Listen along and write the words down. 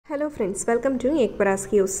Hello friends, welcome to Ekbara's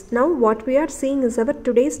News. Now what we are seeing is our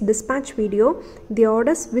today's dispatch video. The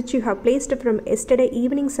orders which you have placed from yesterday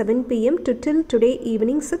evening 7 p.m. to till today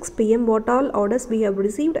evening 6 p.m. What all orders we have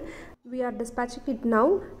received. We are dispatching it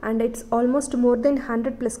now and it's almost more than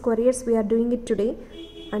 100 plus couriers we are doing it today.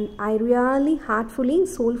 And I really heartfully,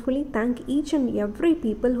 soulfully thank each and every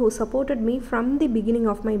people who supported me from the beginning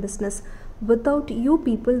of my business. Without you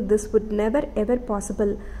people, this would never ever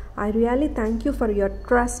possible. I really thank you for your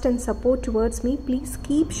trust and support towards me. Please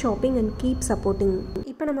keep shopping and keep supporting.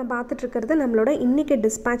 இப்போ நம்ம பார்த்துட்டு இருக்கிறது நம்மளோட இன்னைக்கு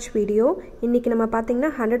dispatch video. இன்னைக்கு நம்ம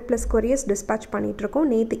பார்த்தீங்கன்னா 100 plus couriers dispatch பண்ணிட்டு இருக்கோம்.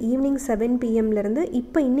 நேத்து ஈவினிங் 7 pm ல இருந்து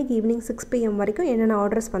இப்போ இன்னைக்கு ஈவினிங் 6 pm வரைக்கும் என்னென்ன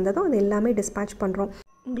ஆர்டர்ஸ் வந்ததோ அது எல்லாமே dispatch பண்றோம்.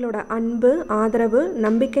 உங்களோட அன்பு ஆதரவு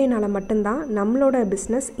நம்பிக்கைனால மட்டும்தான் நம்மளோட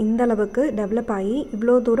பிஸ்னஸ் இந்த அளவுக்கு டெவலப் ஆகி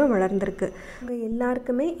இவ்வளோ தூரம் வளர்ந்துருக்கு. உங்கள்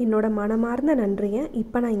எல்லாருக்குமே என்னோட மனமார்ந்த நன்றியை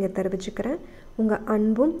இப்போ நான் இங்கே தெரிவிச்சுக்கிறேன். உங்கள்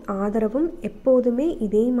அன்பும் ஆதரவும் எப்போதுமே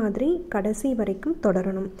இதே மாதிரி கடைசி வரைக்கும்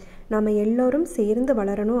தொடரணும். நம்ம எல்லோரும் சேர்ந்து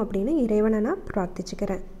வளரணும் அப்படின்னு இறைவனை நான்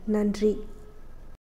பிரார்த்திச்சுக்கிறேன். நன்றி.